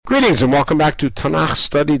Greetings and welcome back to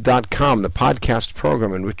TanachStudy.com, the podcast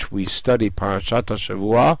program in which we study Parashat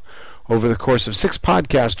HaShavua over the course of 6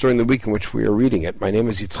 podcasts during the week in which we are reading it. My name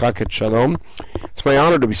is Yitzchak Shalom. It's my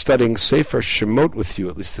honor to be studying Sefer Shemot with you,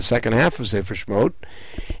 at least the second half of Sefer Shemot.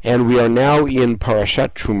 And we are now in Parashat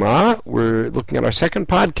Teruma. We're looking at our second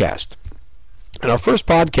podcast. In our first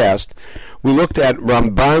podcast, we looked at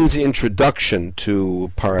Ramban's introduction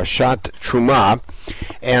to Parashat Teruma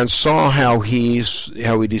and saw how he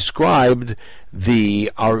described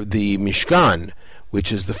the Mishkan,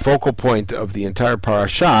 which is the focal point of the entire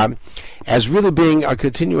parasha, as really being a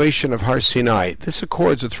continuation of Har Sinai. This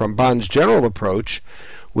accords with Ramban's general approach,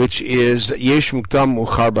 which is Yesh Mukdam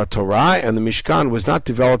Uchar B'Torah, and the Mishkan was not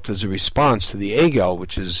developed as a response to the Egel,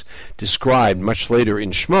 which is described much later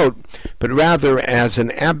in Shemot, but rather as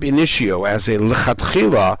an ab initio, as a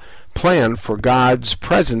lechatchila plan for God's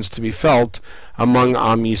presence to be felt among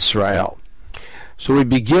Am Yisrael. So we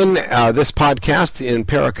begin this podcast in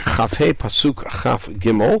Perak Chafei Pasuk Chaf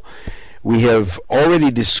Gimel. We have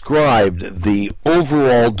already described the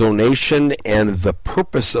overall donation and the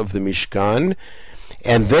purpose of the Mishkan,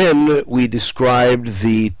 and then we described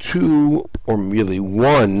the two, or really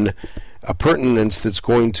one, appurtenance that's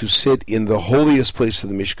going to sit in the holiest place of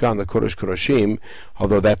the Mishkan, the Kodesh Kodashim,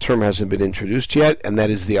 although that term hasn't been introduced yet, and that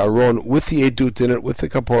is the Aron with the Edut in it, with the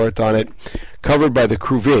Kaporet on it, covered by the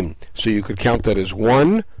Kruvim. So you could count that as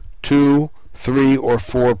 1, 2, 3, or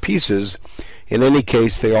 4 pieces. In any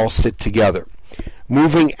case, they all sit together.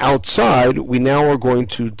 Moving outside, we now are going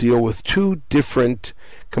to deal with two different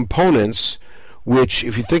components, which,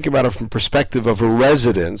 if you think about it from the perspective of a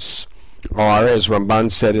residence, are, as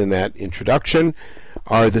Ramban said in that introduction,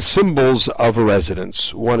 are the symbols of a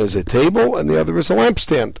residence. One is a table, and the other is a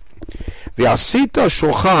lampstand. V'asita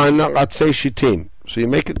shulchan ratzei shitim. So you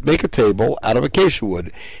make a table out of acacia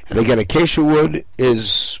wood, and again, acacia wood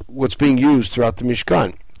is what's being used throughout the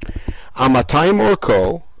Mishkan. Amatayim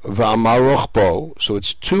orko v'amah rochbo. So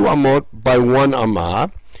it's 2 amot by 1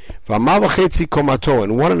 amah. V'amah v'chetzi komato,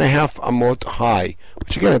 and 1.5 amot high,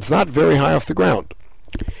 which again, it's not very high off the ground.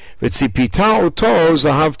 V'tzipita oto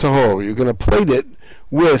zahav tahor. You're going to plate it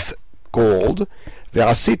with gold.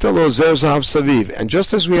 Ve'asita lo zer zahav saviv. And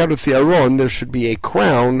just as we had with the Aron, there should be a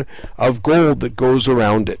crown of gold that goes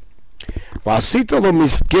around it. Ve'asita lo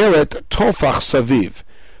misgeret tofach saviv.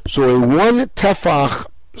 So a 1 tefach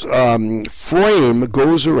frame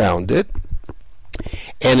goes around it,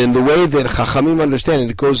 and in the way that Chachamim understand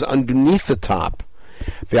it, it goes underneath the top.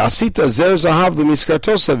 Ve'asita zer zahav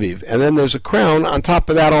l'miskarto saviv, and then there's a crown on top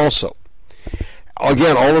of that also.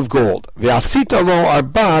 Again, all of gold. Ve'asita lo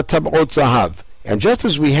arba tabot zahav, and just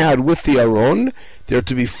as we had with the Aron, there are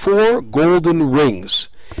to be 4 golden rings.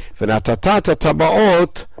 Ve'natatata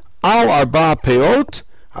tabaot al arba peot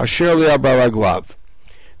asher li'arba raglav.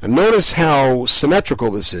 Now notice how symmetrical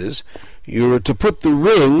this is. You're to put the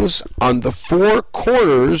rings on the 4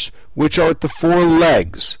 corners, which are at the 4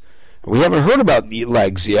 legs. We haven't heard about the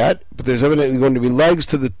legs yet, but there's evidently going to be legs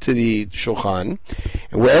to the shulchan,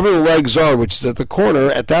 and wherever the legs are, which is at the corner,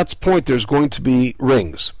 at that point there's going to be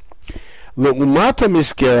rings. Le'umata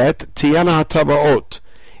miskeret tiyana hatabaot,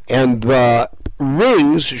 and the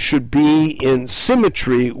rings should be in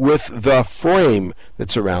symmetry with the frame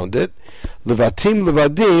that's around it. Levatim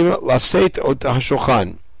levadim laset ot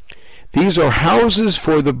hashulchan. These are houses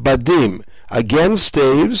for the badim, again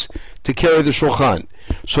staves, to carry the shulchan.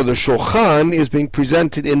 So the shulchan is being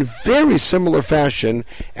presented in very similar fashion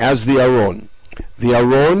as the Aron. The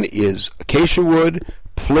Aron is acacia wood,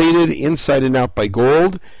 plated inside and out by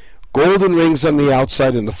gold, golden rings on the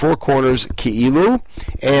outside in the 4 corners, ki'ilu,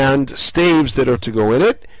 and staves that are to go in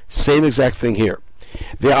it. Same exact thing here.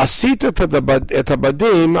 Ve'asita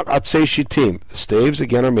etabadim atzei shitim. The staves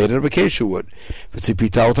again are made out of acacia wood.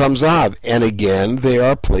 V'tzipita otam zahav, and again they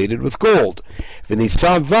are plated with gold.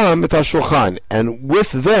 V'nitzavam et hashulchan, and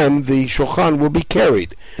with them the shulchan will be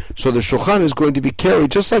carried. So the shulchan is going to be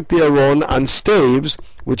carried just like the Aron on staves,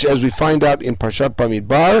 which, as we find out in Parshat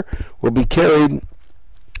Bamidbar, will be carried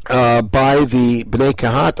by the Bnei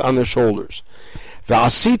Kahat on their shoulders.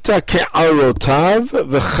 V'asita ke'arotav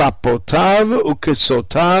v'chapotav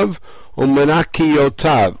ukesotav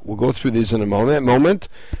umenakiyotav. We'll go through these in a moment.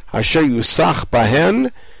 Asher yusach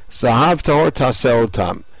bahen zahav tahor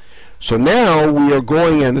taseotam. So now we are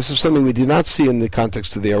going, and this is something we did not see in the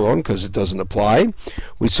context of the Aron because it doesn't apply.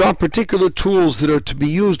 We saw particular tools that are to be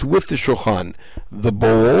used with the shulchan. The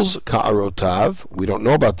bowls, ka'arotav. We don't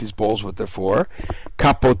know about these bowls, what they're for.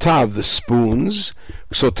 Kapotav, the spoons.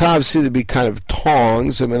 Sotav seem to be kind of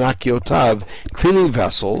tongs, and menakiotav, cleaning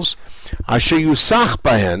vessels. Asher yusach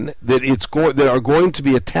bahen, that are going to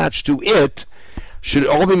be attached to it. should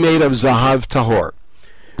all be made of zahav tahor.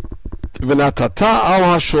 V'natata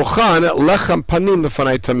al hashulchan lechem panim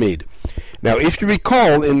lefanai tamid. Now, if you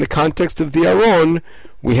recall, in the context of the Aron,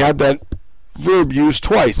 we had that verb used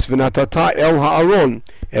twice. V'natata el ha'aron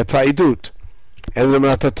et ha'idut. And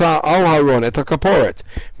v'natata al ha'aron et ha'kaporet.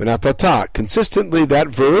 V'natata, consistently that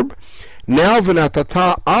verb. Now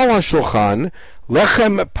v'natata al ha'shulchan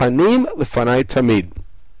lechem panim lefanai tamid.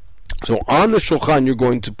 So on the shulchan you're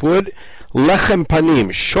going to put lechem panim,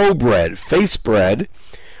 showbread, face bread,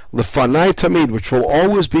 lefanai tamid, which will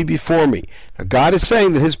always be before me. Now God is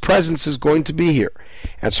saying that His presence is going to be here.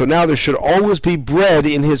 And so now there should always be bread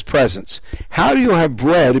in His presence. How do you have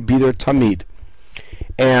bread be there tamid?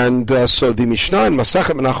 And so the Mishnah in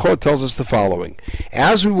Masachet Menachot tells us the following.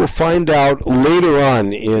 As we will find out later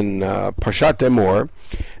on in Parshat Emor,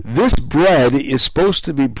 this bread is supposed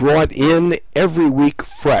to be brought in every week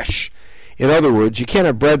fresh. In other words, you can't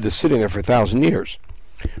have bread that's sitting there for 1,000 years.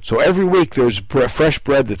 So every week there's fresh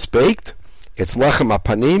bread that's baked. It's lechem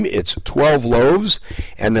apanim. It's 12 loaves,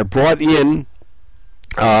 and they're brought in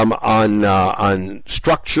on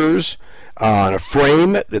structures, on a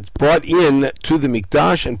frame that's brought in to the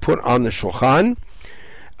mikdash and put on the shulchan,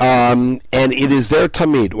 and it is there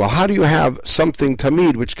tamid. Well, how do you have something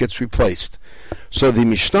tamid which gets replaced? So the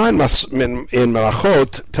Mishnah in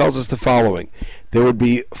Melachot tells us the following. There would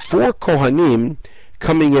be 4 Kohanim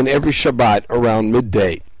coming in every Shabbat around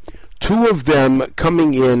midday. 2 of them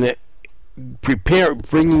coming in,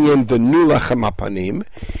 bringing in the new lechem apanim,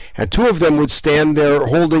 and 2 of them would stand there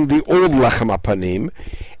holding the old lechem apanim,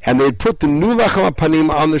 and they'd put the new lechem apanim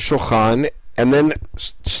on the shulchan, and then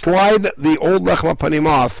slide the old lechem panim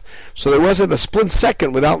off, so there wasn't a split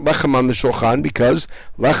second without lechem on the shulchan, because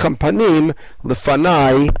lechem panim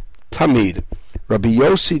lefanai tamid. Rabbi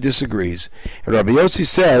Yossi disagrees, and Rabbi Yossi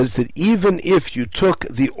says that even if you took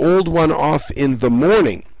the old one off in the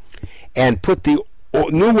morning and put the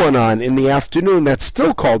new one on in the afternoon, that's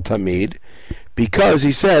still called tamid, because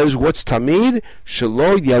he says, what's tamid?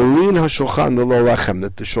 Shelo yalin hashulchan lo lechem,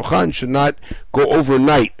 that the shulchan should not go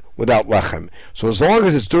overnight without lechem. So as long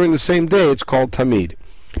as it's during the same day, it's called tamid.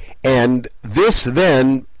 And this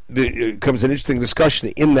then becomes an interesting discussion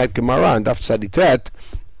in that Gemara in Daf Tzaditet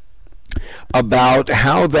about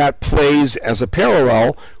how that plays as a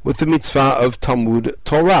parallel with the mitzvah of Talmud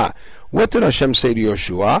Torah. What did Hashem say to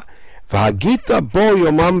Yoshua? V'hagita bo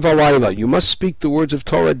yomam v'layla. You must speak the words of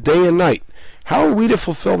Torah day and night. How are we to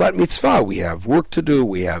fulfill that mitzvah? We have work to do,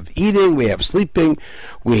 we have eating, we have sleeping,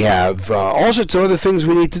 we have all sorts of other things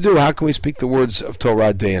we need to do. How can we speak the words of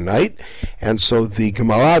Torah day and night? And so the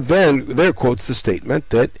Gemara then there quotes the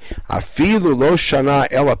statement that Afilu lo shana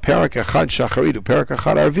ela perak echad shacharit uperak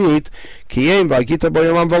echad arvit kiyem v'agita bo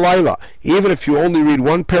yomam v'layla. Even if you only read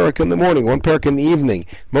one perak in the morning, one perak in the evening,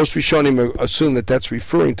 most Rishonim assume that that's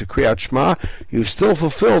referring to Kriyat Shema. You've still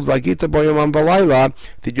fulfilled v'agita bo yomam v'layla,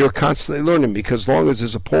 that you're constantly learning, because as long as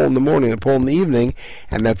there's a poll in the morning and a poll in the evening,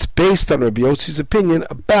 and that's based on Rabbi Yossi's opinion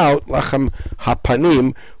about Lachem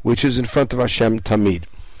HaPanim, which is in front of Hashem Tamid.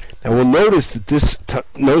 Now we'll notice that this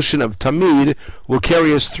notion of Tamid will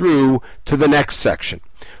carry us through to the next section.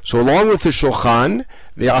 So along with the Shulchan,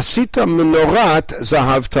 the Asita Menorat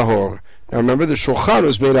Zahav Tahor. Now remember, the Shulchan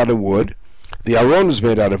was made out of wood, the Aron was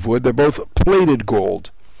made out of wood, they're both plated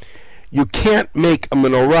gold. You can't make a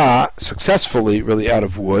menorah successfully really out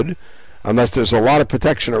of wood unless there's a lot of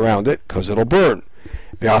protection around it, because it'll burn.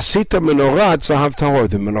 The Asita Menorat Zahav Tahor.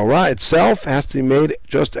 The menorah itself has to be made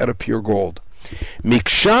just out of pure gold.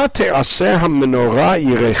 Miksha te'aseh ha-menorah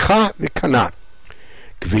yirecha v'kana.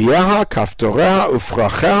 Gviyaha, kaftoreha,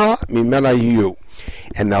 ufracheha, mimena yiyu.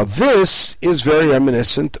 And now this is very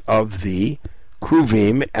reminiscent of the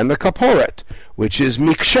Kruvim and the Kaporet, which is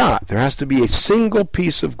miksha. There has to be a single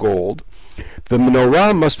piece of gold. The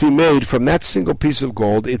menorah must be made from that single piece of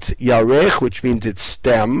gold. It's yarech, which means its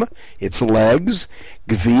stem, its legs.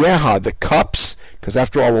 Gviyeha, the cups, because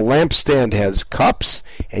after all, a lampstand has cups,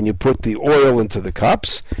 and you put the oil into the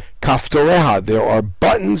cups. Kaftoreha, there are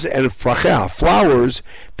buttons, and fracheha, flowers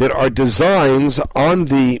that are designs on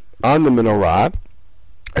the menorah,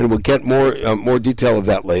 and we'll get more detail of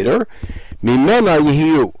that later. Mimena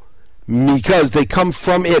yihiyu, because they come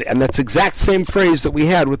from it, and that's the exact same phrase that we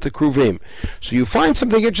had with the Kruvim. So you find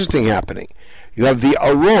something interesting happening. You have the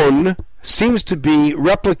Aron seems to be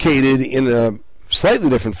replicated in a slightly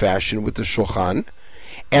different fashion with the Shulchan,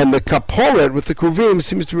 and the Kaporet with the Kruvim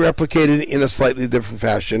seems to be replicated in a slightly different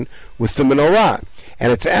fashion with the Menorah.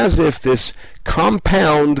 And it's as if this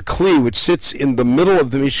compound Kli, which sits in the middle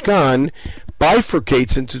of the Mishkan,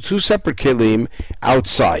 bifurcates into 2 separate Kelim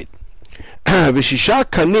outside. V'shisha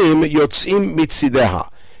kanim yotzim mitzideha.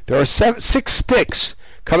 there are 6 sticks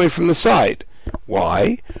coming from the side.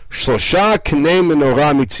 Why? 3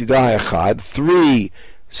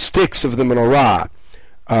 sticks of the menorah,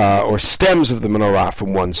 or stems of the menorah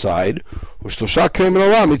from one side, and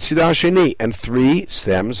 3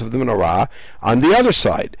 stems of the menorah on the other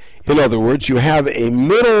side. In other words, you have a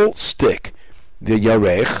middle stick, the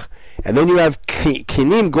yarech, and then you have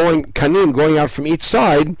kanim going out from each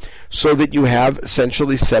side, so that you have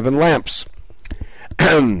essentially 7 lamps.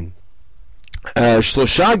 3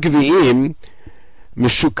 gvi'im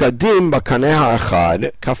mishukadim b'kaneh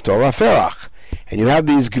ha'achad kaftor ha'ferach, and you have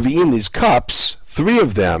these gvi'im, these cups, 3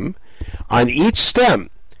 of them on each stem,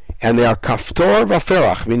 and they are kaftor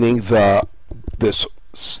v'ferach, meaning this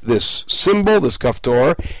symbol, this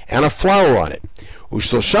kaftor, and a flower on it. And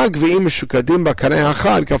on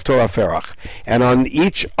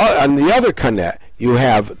the other kaneh, you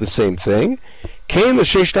have the same thing,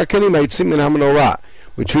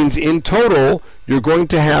 which means in total you're going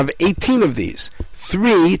to have 18 of these,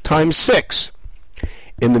 3 times 6.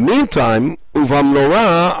 In the meantime,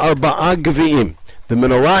 uvamnorah arba'a gvi'im. The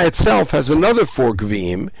menorah itself has another 4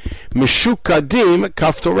 gvi'im, mishukadim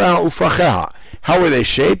kaftorah ufracheha. How are they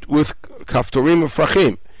shaped? With kaftorim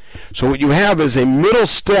ufrachim. So what you have is a middle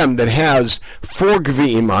stem that has 4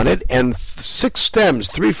 gvi'im on it, and 6 stems,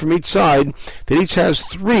 3 from each side, that each has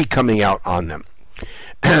 3 coming out on them.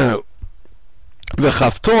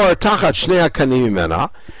 V'chaftor tachat shnei hakanim mimena,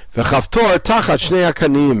 v'chaftor tachat shnei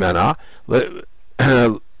hakanim mimena,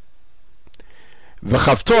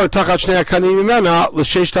 v'chaftor tachat shnei hakanim mimena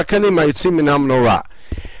l'shesh hakanim hayotzim min hamenorah.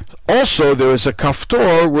 Also, there is a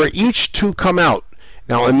kaftor where each 2 come out.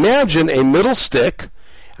 Now imagine a middle stick,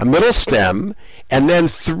 a middle stem, and then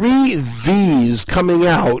 3 V's coming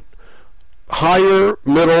out, higher,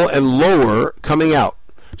 middle, and lower coming out.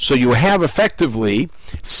 So you have effectively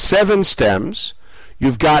 7 stems,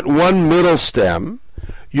 you've got 1 middle stem,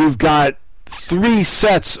 you've got 3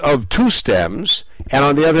 sets of 2 stems, and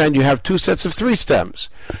on the other hand you have 2 sets of 3 stems.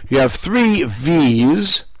 You have 3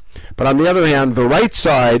 V's, but on the other hand the right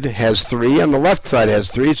side has 3 and the left side has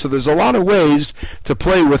 3, so there's a lot of ways to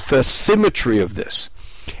play with the symmetry of this.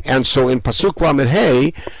 And so in Pasuk Lamed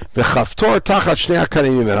Hey, the Chaftor Tachat Shnei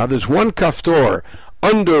Hakanim Mimena, there's 1 Kaftor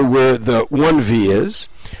under where the 1 V is,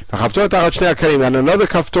 the Chaftor Tachat Shnei Hakanim, and another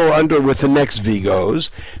Kaftor under where the next V goes,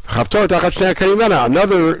 Chaftor Tachat Shnei Hakanim Mimena,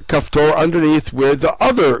 another Kaftor underneath where the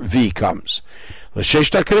other V comes. For the 6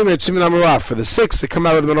 that come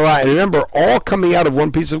out of the menorah, and remember, all coming out of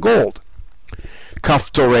 1 piece of gold.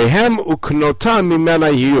 Kaftorehem uknotam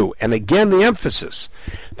mimena yiyu, and again the emphasis.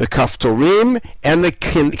 The kaftorim and the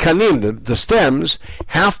kanim, the stems,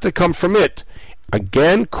 have to come from it.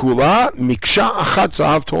 Again, kula miksha achat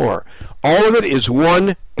zahav tor. All of it is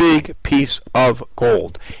 1 big piece of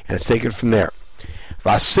gold, and it's taken from there.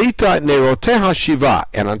 Vasita neroteha shiva,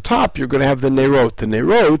 and on top you're going to have the nerot. The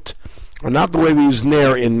nerot are not the way we use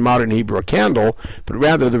ner in modern Hebrew, a candle, but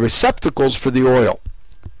rather the receptacles for the oil.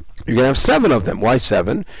 You're going to have 7 of them. Why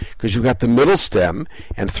 7? Because you've got the middle stem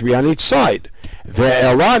and 3 on each side.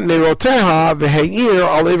 You're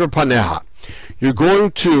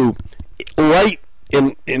going to light,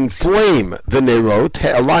 inflame the nerot.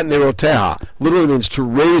 He'elat neroteha literally means to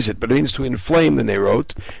raise it, but it means to inflame the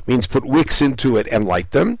nerot, means put wicks into it and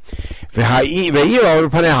light them.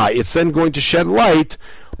 It's then going to shed light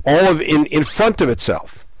all of in front of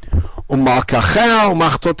itself. The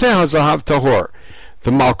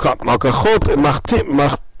malkachot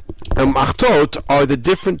and machtot are the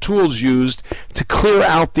different tools used to clear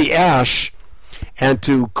out the ash and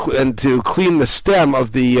to clean the stem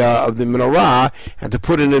of the menorah and to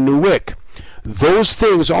put in a new wick. Those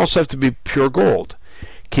things also have to be pure gold.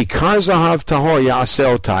 Kikar zahav tahor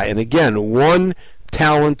ya'aseh, and again 1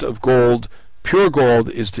 talent of gold, pure gold,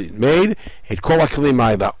 is to be made. Et kol ha'kelim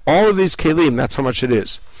ma'ila. All of these kelim, that's how much it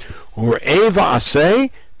is. U'r'eva aseh.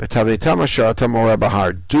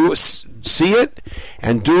 Do see it,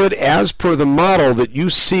 and do it as per the model that you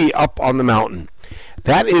see up on the mountain.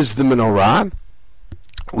 That is the menorah.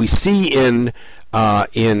 We see in these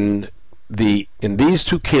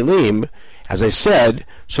 2 kelim, as I said,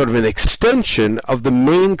 sort of an extension of the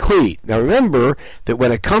main kli. Now remember that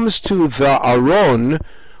when it comes to the aron,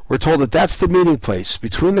 we're told that that's the meeting place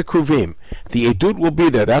between the kruvim. The edut will be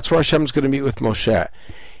there. That's where Hashem's going to meet with Moshe.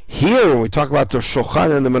 Here, when we talk about the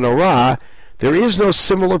shulchan and the menorah, there is no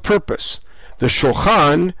similar purpose. The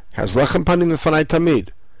shulchan has lechem panim lefanai tamid.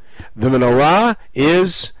 The menorah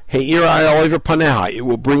is he'ir al over paneha. It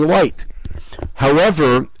will bring light.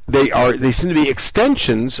 However, they seem to be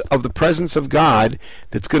extensions of the presence of God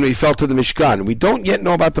that's going to be felt in the Mishkan. We don't yet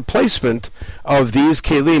know about the placement of these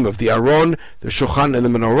kelim, of the Aron, the Shulchan, and the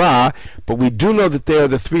Menorah, but we do know that they are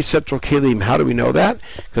the three central kelim. How do we know that?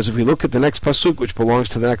 Because if we look at the next pasuk, which belongs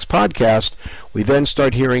to the next podcast, we then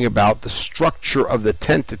start hearing about the structure of the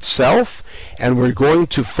tent itself, and we're going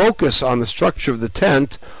to focus on the structure of the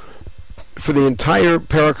tent for the entire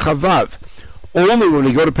Perek Chavav. Only when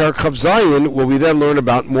we go to Perek Chav Zayin will we then learn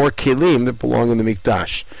about more kelim that belong in the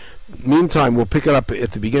Mikdash. Meantime, we'll pick it up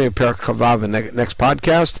at the beginning of Perek Chavav in the next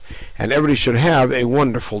podcast, and everybody should have a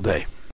wonderful day.